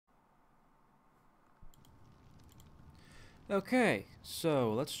Okay,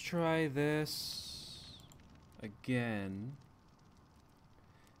 so let's try this again.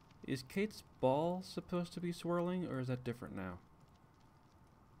 Is Kate's ball supposed to be swirling, or is that different now?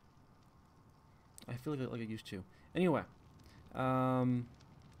 I feel like it used to. Anyway, I've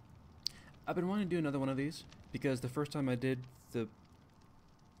been wanting to do another one of these because the first time I did the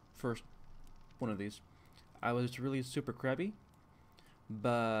first one of these, I was really super crabby,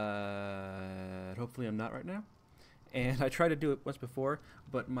 but hopefully I'm not right now. And I tried to do it once before,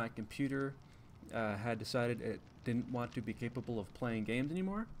 but my computer had decided it didn't want to be capable of playing games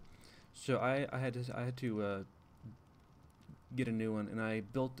anymore. So I had to get a new one, and I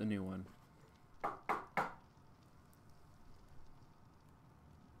built a new one.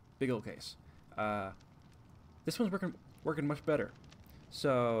 Big old case. This one's working much better.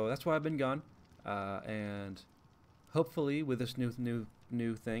 So that's why I've been gone, and hopefully with this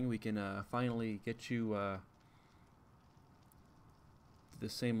new thing we can finally get you the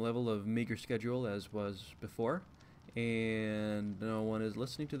same level of meager schedule as was before, and no one is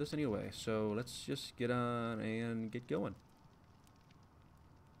listening to this anyway, so let's just get on and get going.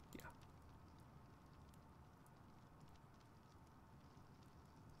 Yeah.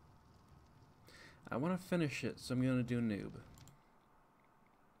 I want to finish it, so I'm going to do noob.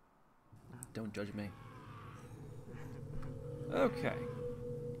 Don't judge me. Okay.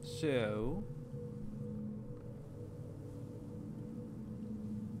 So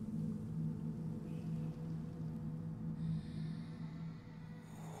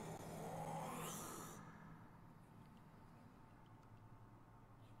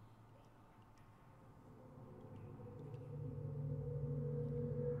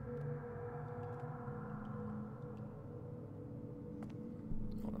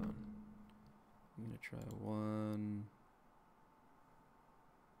hold on. I'm going to try one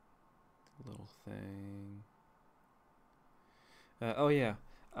little thing. Oh yeah.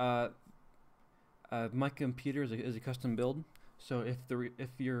 My computer is a custom build, so if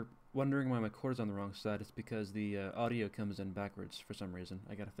you're wondering why my cord's on the wrong side, it's because the audio comes in backwards for some reason.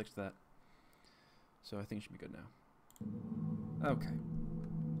 I gotta fix that. So I think it should be good now. Okay.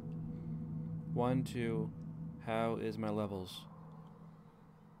 1, 2. How is my levels?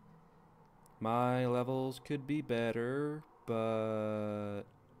 My levels could be better, but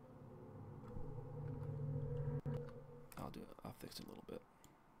I'll fix it a little bit.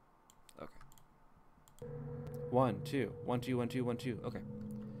 Okay. 1, 2, 1, 2, 1, 2, 1, 2. Okay.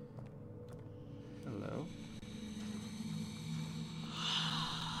 Hello.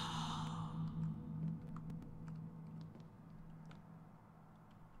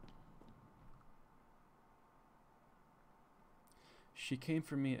 She came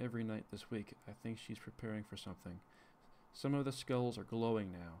for me every night this week. I think she's preparing for something. Some of the skulls are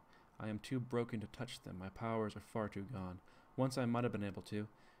glowing now. I am too broken to touch them. My powers are far too gone. Once I might have been able to.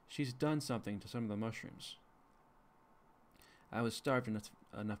 She's done something to some of the mushrooms. I was starved enough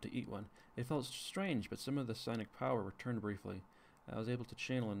to eat one. It felt strange, but some of the psionic power returned briefly. I was able to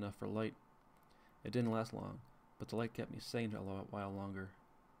channel enough for light. It didn't last long, but the light kept me sane a while longer.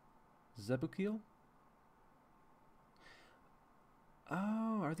 Zebukil?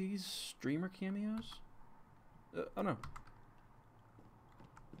 Oh, are these streamer cameos? Oh no.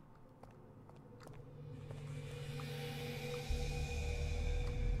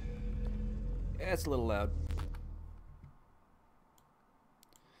 Yeah, it's a little loud.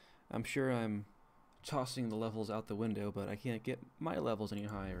 I'm sure I'm tossing the levels out the window, but I can't get my levels any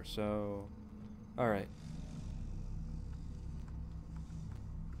higher, so... Alright.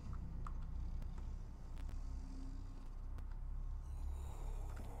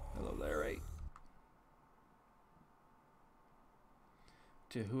 Hello, Larry.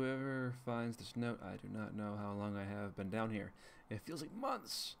 To whoever finds this note, I do not know how long I have been down here. It feels like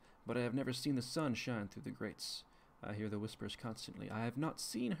months, but I have never seen the sun shine through the grates. I hear the whispers constantly. I have not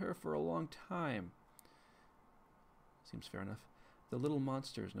seen her for a long time. Seems fair enough. The little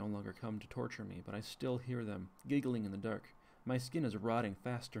monsters no longer come to torture me, but I still hear them, giggling in the dark. My skin is rotting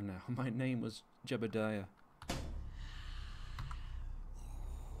faster now. My name was Jebediah.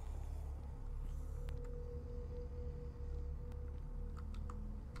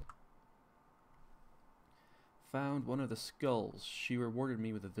 Found one of the skulls. She rewarded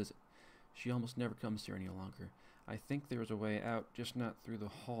me with a visit. She almost never comes here any longer. I think there is a way out, just not through the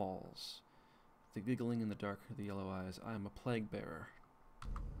halls. The giggling in the dark, the yellow eyes. I am a plague bearer.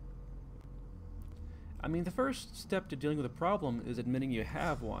 I mean, the first step to dealing with a problem is admitting you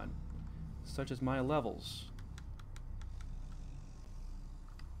have one, such as my levels.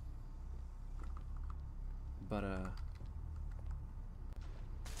 But,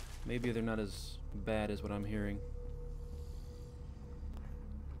 maybe they're not as bad as what I'm hearing.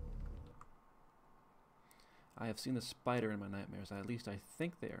 I have seen the spider in my nightmares. At least I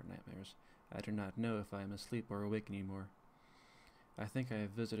think they are nightmares. I do not know if I am asleep or awake anymore. I think I have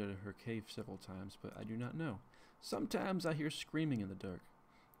visited her cave several times, but I do not know. Sometimes I hear screaming in the dark.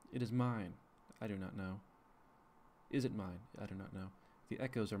 It is mine. I do not know. Is it mine? I do not know. The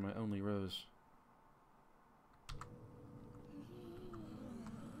echoes are my only rose.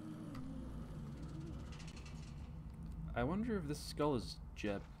 I wonder if this skull is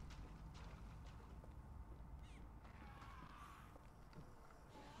Jeb.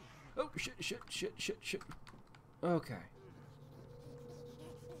 Oh, shit. Okay.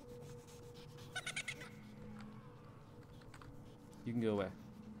 You can go away.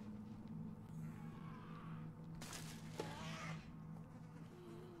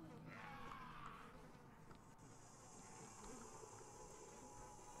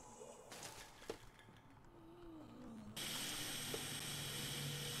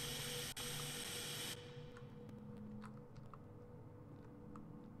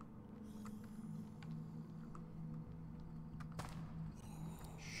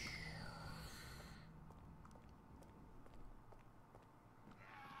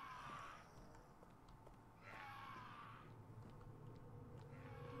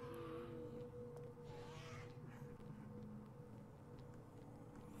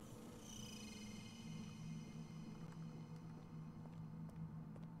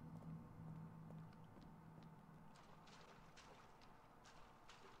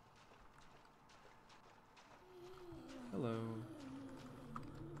 Hello.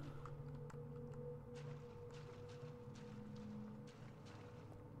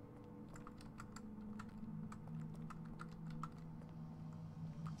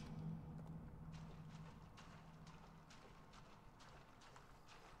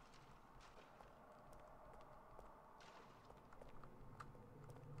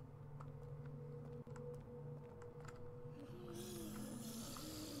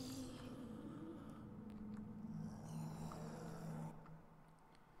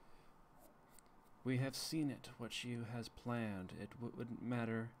 We have seen it, what she has planned. It wouldn't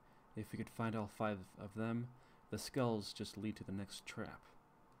matter if we could find all 5 of them. The skulls just lead to the next trap.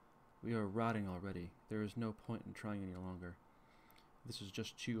 We are rotting already. There is no point in trying any longer. This is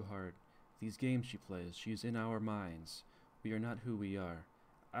just too hard. These games she plays, she's in our minds. We are not who we are.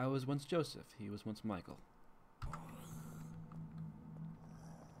 I was once Joseph. He was once Michael.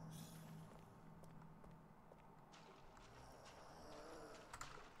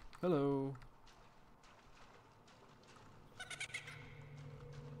 Hello.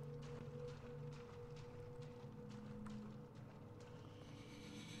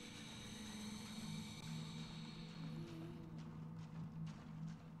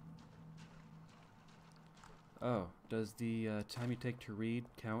 Oh, does the time you take to read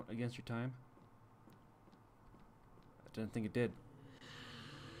count against your time? I didn't think it did.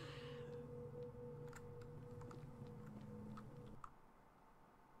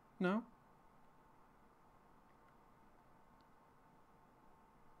 No?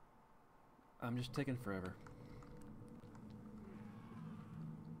 I'm just taking forever.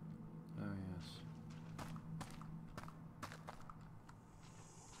 Oh, yes.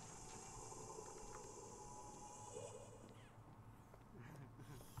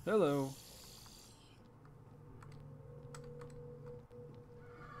 Hello.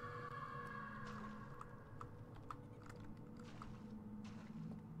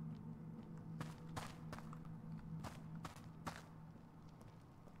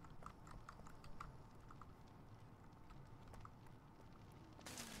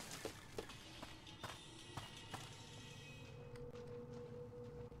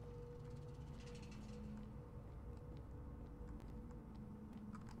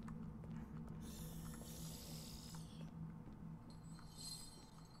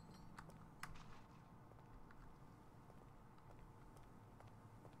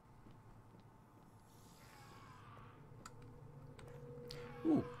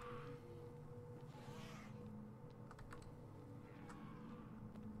 Ooh.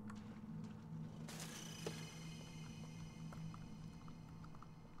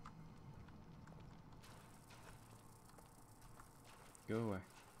 Go away.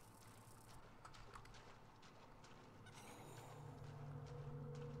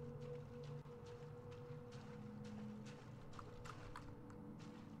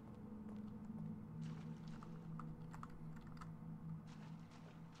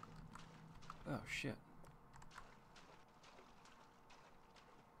 Oh, shit.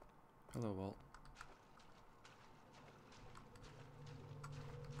 Hello, Walt.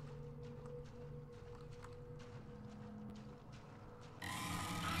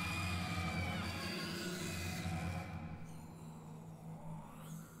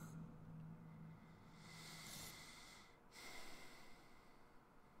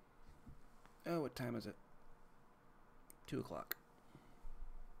 Oh, what time is it? 2 o'clock.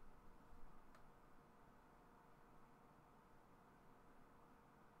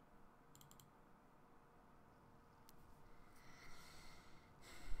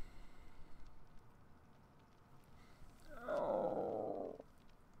 Oh.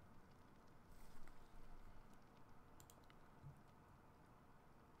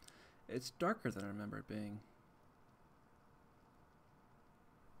 It's darker than I remember it being.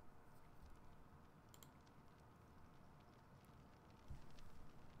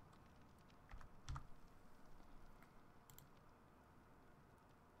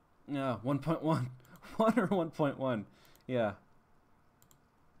 Yeah, 1.1. 1 or 1.1. Yeah.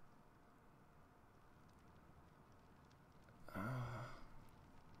 I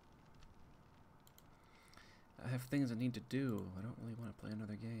have things I need to do. I don't really want to play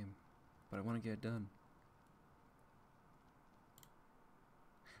another game, but I want to get it done.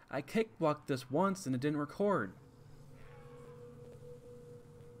 I cakewalked this once and it didn't record.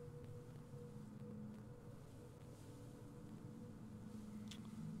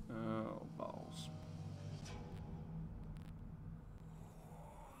 Oh, balls.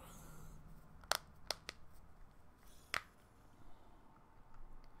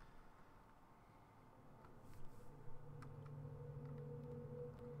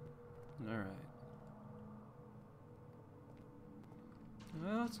 Alright.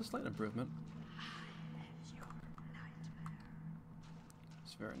 Well, it's a slight improvement.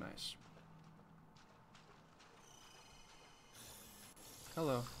 It's very nice.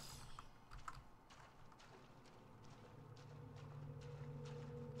 Hello.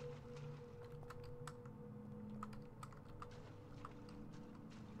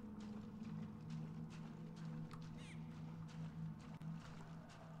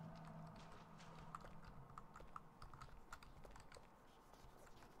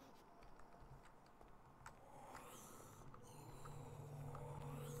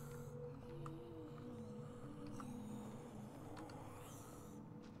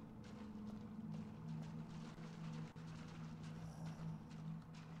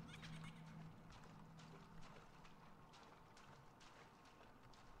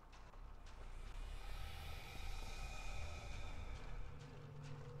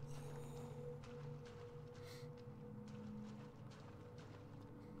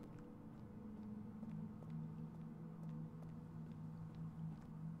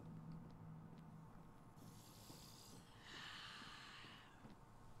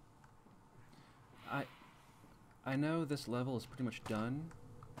 I know this level is pretty much done,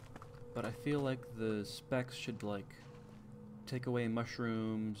 but I feel like the specs should, like, take away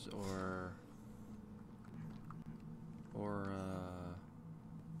mushrooms or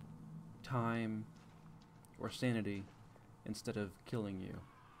time or sanity instead of killing you.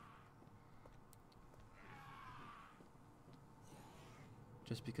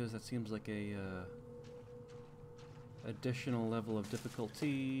 Just because that seems like a additional level of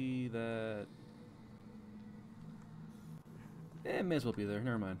difficulty that it may as well be there.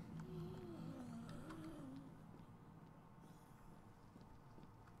 Never mind.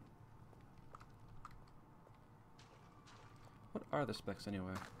 What are the specs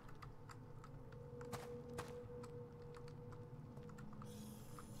anyway?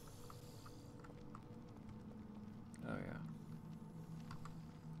 Oh yeah.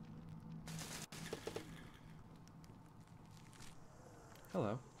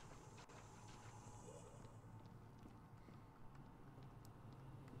 Hello.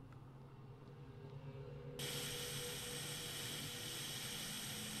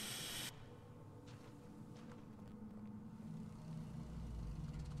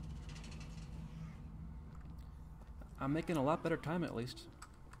 I'm making a lot better time at least.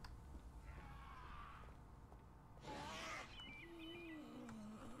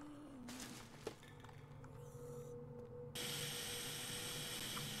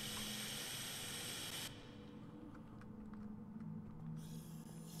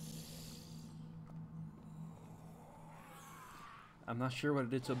 I'm not sure what I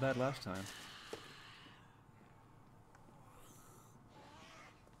did so bad last time.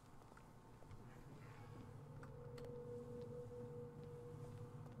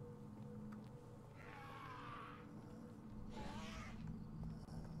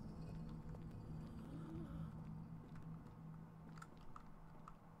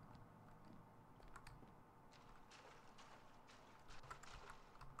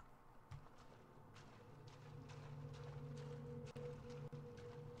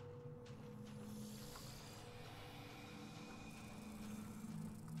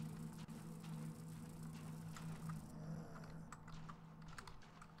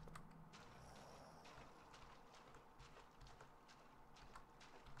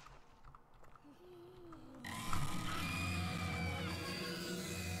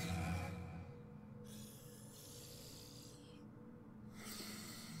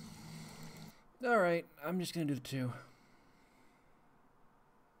 Alright, I'm just gonna do the 2.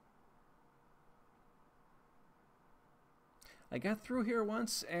 I got through here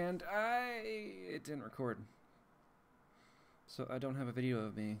once and it didn't record. So I don't have a video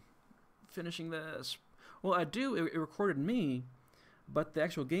of me finishing this. Well, I do, it recorded me, but the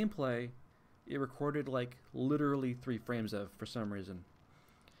actual gameplay, it recorded like literally 3 frames of for some reason.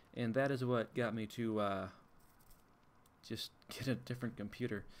 And that is what got me to just get a different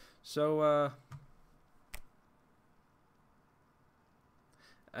computer. So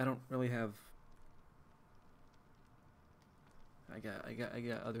I don't really have. I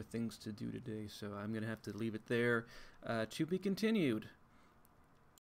got other things to do today, so I'm gonna have to leave it there. To be continued.